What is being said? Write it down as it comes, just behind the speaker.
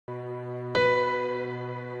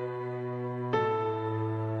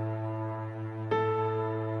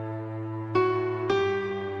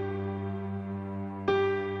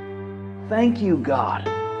Thank you, God,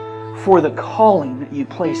 for the calling that you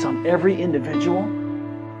place on every individual.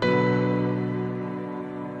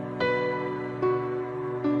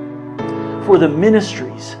 For the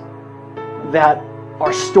ministries that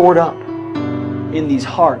are stored up in these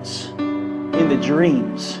hearts, in the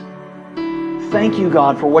dreams. Thank you,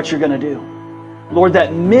 God, for what you're going to do. Lord,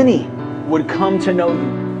 that many would come to know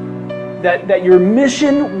you. That your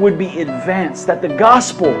mission would be advanced. That the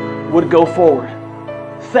gospel would go forward.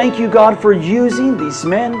 Thank you, God, for using these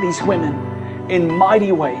men, these women, in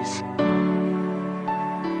mighty ways.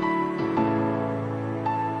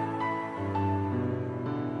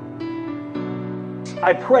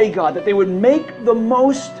 I pray, God, that they would make the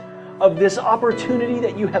most of this opportunity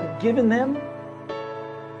that you have given them.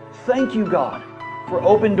 Thank you, God, for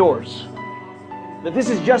open doors. That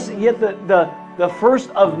this is just yet the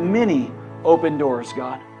first of many open doors,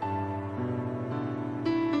 God.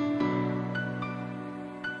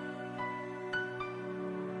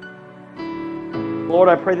 Lord,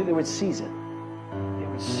 I pray that they would seize it. They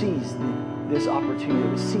would seize this opportunity. They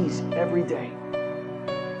would seize every day.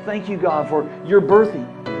 Thank you, God, for your birthing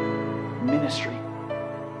ministry.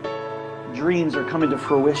 Dreams are coming to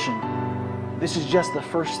fruition. This is just the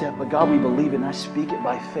first step, but God, we believe it, and I speak it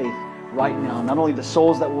by faith right now. Not only the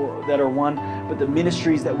souls that are won, but the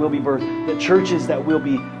ministries that will be birthed, the churches that will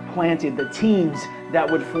be planted, the teams that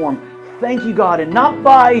would form. Thank you, God, and not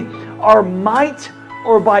by our might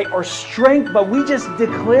or by our strength, but we just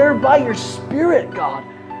declare by your Spirit, God.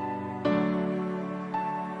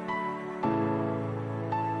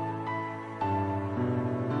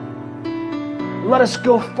 Let us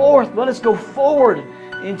go forth. Let us go forward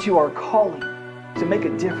into our calling to make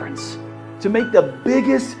a difference, to make the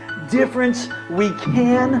biggest difference we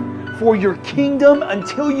can for your kingdom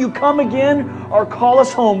until you come again or call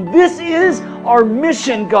us home. This is our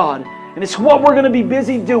mission, God, and it's what we're going to be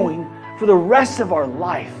busy doing for the rest of our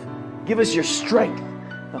life. Give us your strength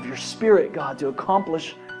of your Spirit, God, to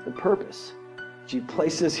accomplish the purpose that you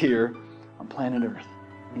place us here on planet Earth.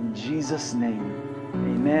 In Jesus' name,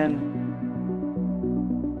 amen.